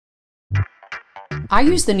I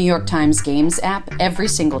use the New York Times Games app every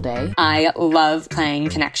single day. I love playing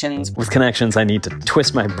Connections. With Connections, I need to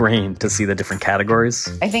twist my brain to see the different categories.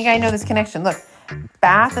 I think I know this connection. Look,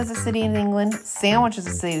 Bath is a city in England, Sandwich is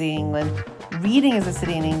a city in England, Reading is a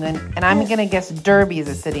city in England, and I'm going to guess Derby is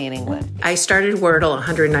a city in England. I started Wordle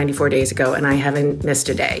 194 days ago, and I haven't missed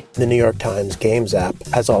a day. The New York Times Games app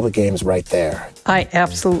has all the games right there. I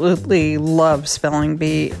absolutely love Spelling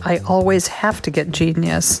Bee. I always have to get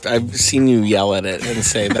Genius. I've seen you yell at it and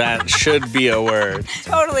say, that should be a word.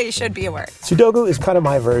 Totally should be a word. Sudoku is kind of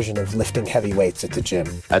my version of lifting heavy weights at the gym.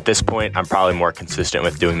 At this point, I'm probably more consistent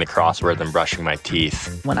with doing the crossword than brushing my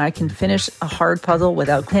teeth. When I can finish a hard puzzle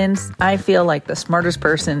without hints, I feel like the smartest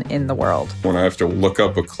person in the world. When I have to look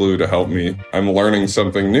up a clue to help me, I'm learning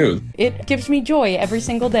something new. It gives me joy every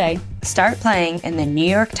single day. Start playing in the New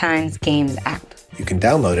York Times Games app. You can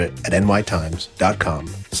download it at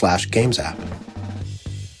nytimes.com/gamesapp.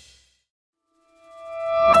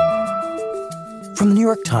 From the New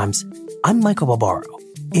York Times, I'm Michael Barbaro.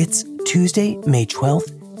 It's Tuesday, May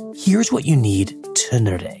 12th. Here's what you need to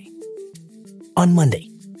know today. On Monday,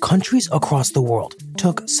 countries across the world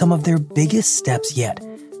took some of their biggest steps yet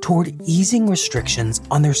toward easing restrictions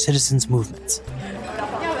on their citizens' movements.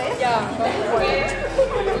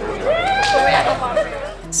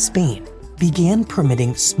 Spain began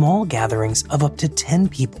permitting small gatherings of up to 10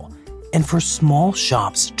 people and for small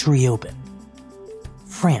shops to reopen.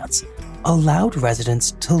 France allowed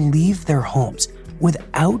residents to leave their homes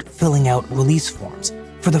without filling out release forms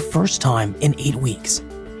for the first time in 8 weeks.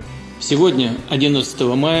 Сегодня,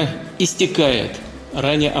 11 мая, истекает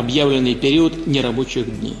ранее объявленный период нерабочих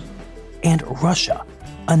дней. And Russia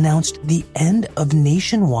announced the end of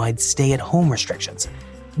nationwide stay-at-home restrictions,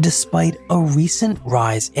 despite a recent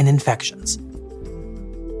rise in infections.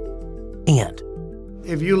 And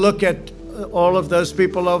if you look at all of those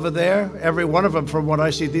people over there, every one of them, from what I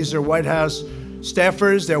see, these are White House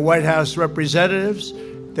staffers, they're White House representatives,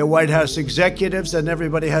 they're White House executives, and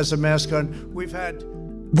everybody has a mask on.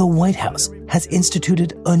 The White House has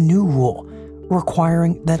instituted a new rule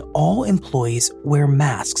requiring that all employees wear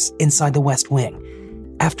masks inside the West Wing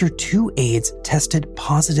after 2 aides tested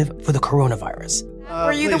positive for the coronavirus.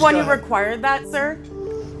 Were you the one who required that, sir?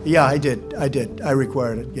 Yeah, I did. I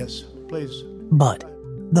required it, yes. Please. But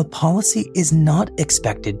the policy is not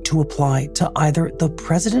expected to apply to either the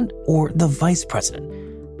president or the vice president,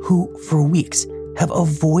 who for weeks have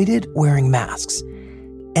avoided wearing masks,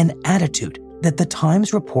 an attitude that the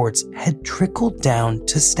Times reports had trickled down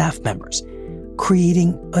to staff members,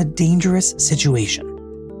 creating a dangerous situation.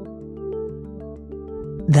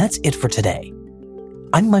 That's it for today.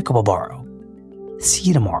 I'm Michael Barbaro. See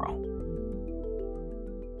you tomorrow.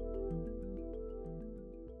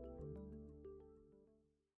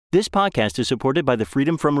 This podcast is supported by the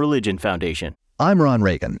Freedom From Religion Foundation. I'm Ron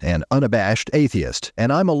Reagan, an unabashed atheist,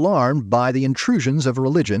 and I'm alarmed by the intrusions of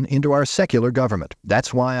religion into our secular government.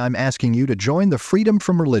 That's why I'm asking you to join the Freedom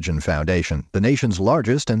From Religion Foundation, the nation's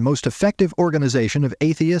largest and most effective organization of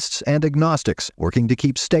atheists and agnostics, working to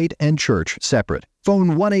keep state and church separate.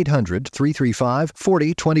 Phone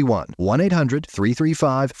 1-800-335-4021,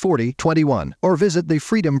 1-800-335-4021, or visit the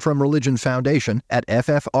Freedom From Religion Foundation at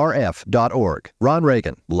ffrf.org. Ron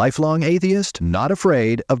Reagan, lifelong atheist, not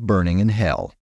afraid of burning in hell.